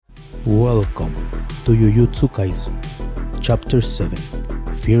Welcome to Jujutsu Kaisen, Chapter 7,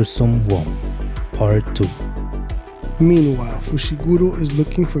 Fearsome 1, Part 2. Meanwhile, Fushiguro is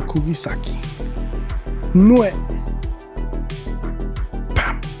looking for Kugisaki. Nue!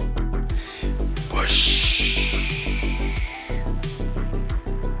 Bam! Push!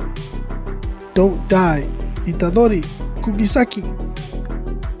 Don't die, Itadori! Kugisaki!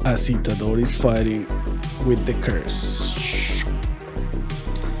 As Itadori is fighting with the curse.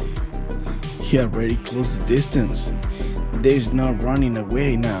 He already closed the distance. There's no running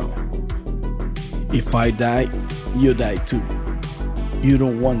away now. If I die, you die too. You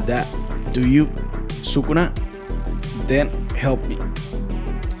don't want that, do you, Sukuna? Then help me.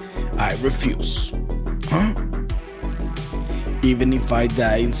 I refuse. Huh? Even if I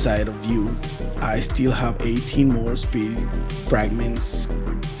die inside of you, I still have 18 more spirit fragments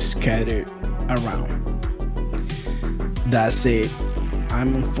scattered around. That said,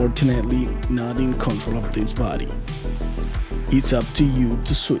 I'm unfortunately not in control of this body. It's up to you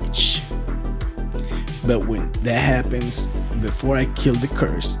to switch. But when that happens, before I kill the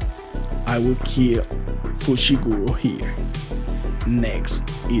curse, I will kill Fushiguro here. Next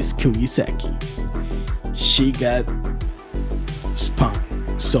is Kugisaki. She got spun,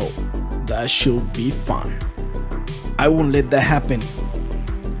 so that should be fun. I won't let that happen.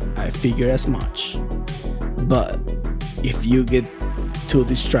 I figure as much. But if you get too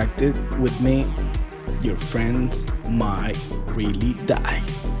distracted with me, your friends might really die.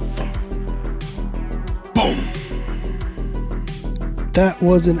 Boom! That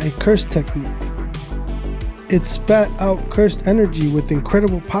wasn't a curse technique. It spat out cursed energy with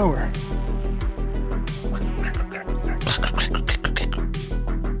incredible power.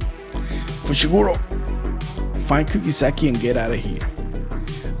 Fushiguro, find Kugisaki and get out of here.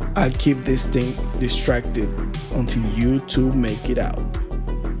 I'll keep this thing distracted until you two make it out.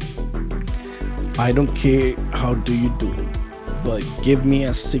 I don't care how do you do it, but give me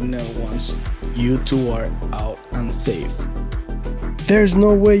a signal once you two are out and safe. There's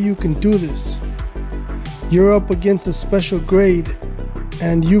no way you can do this. You're up against a special grade,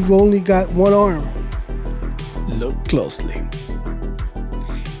 and you've only got one arm. Look closely.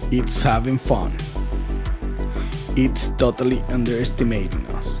 It's having fun. It's totally underestimating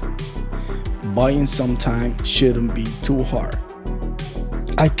us. Buying some time shouldn't be too hard.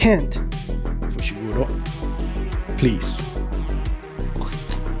 I can't. Fushiguro, please.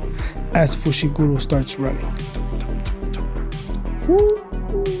 As Fushiguro starts running.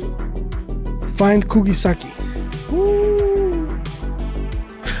 Find Kugisaki.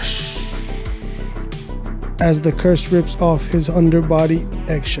 As the curse rips off his underbody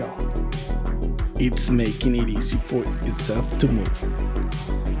eggshell. It's making it easy for itself to move.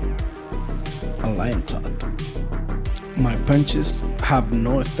 A lion cloth. My punches have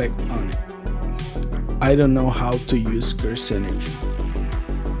no effect on it. I don't know how to use curse energy,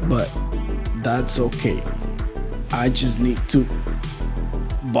 but that's okay. I just need to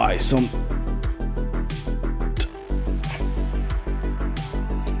buy some.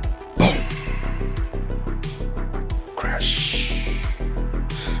 Boom! Crash!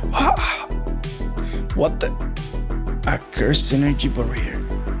 Ah! What the? A curse energy barrier.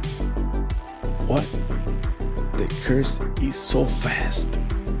 What? The curse is so fast.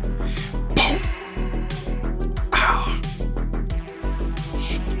 Boom! Ah!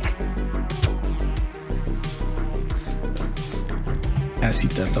 As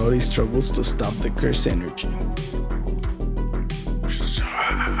Itadori struggles to stop the curse energy.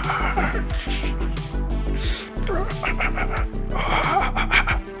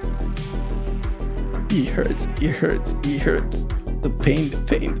 It hurts, it hurts, it hurts. The pain, the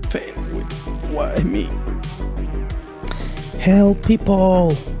pain, the pain. Why me? Help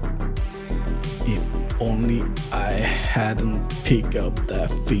people! If only I hadn't picked up that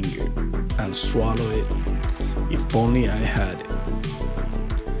finger and swallowed it. If only I had it.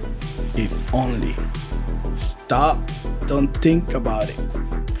 If only. Stop. Don't think about it.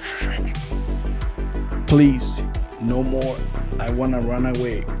 Please, no more. I wanna run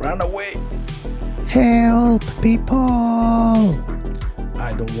away. Run away. Help people!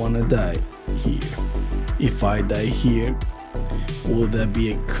 I don't wanna die here. If I die here, will that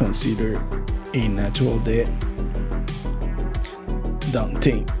be considered a natural death? Don't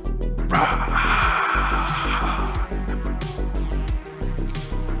think.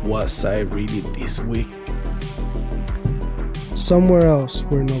 Was I really this weak? Somewhere else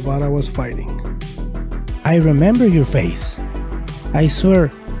where Novara was fighting. I remember your face. I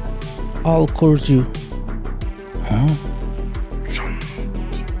swear, I'll curse you. Huh?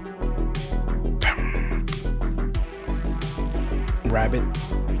 Rabbit,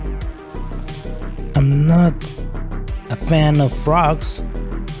 I'm not a fan of frogs.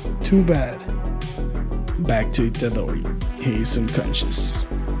 Too bad. Back to Itadori. He is unconscious.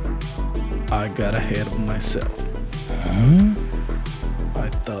 I got ahead of myself. I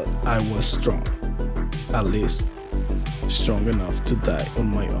thought I was strong. At least strong enough to die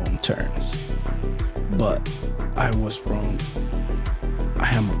on my own terms. But I was wrong.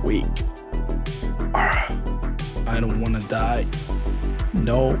 I am weak. I don't want to die.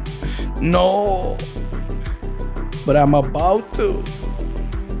 No. But I'm about to.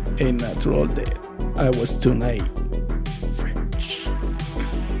 A natural death. I was too naive. French.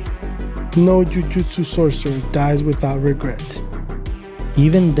 No Jujutsu sorcerer dies without regret.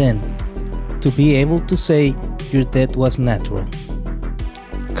 Even then, to be able to say your death was natural.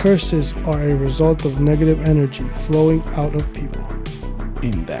 Curses are a result of negative energy flowing out of people.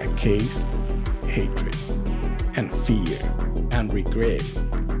 In that case, hatred and fear and regret.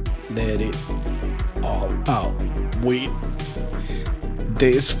 Let it all out with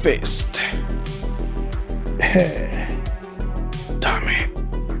this fist. Damn it.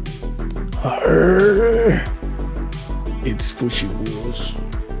 It's Fushiburo's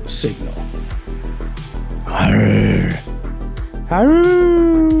signal.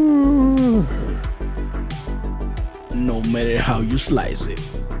 No matter how you slice it,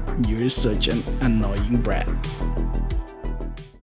 you're such an annoying brat.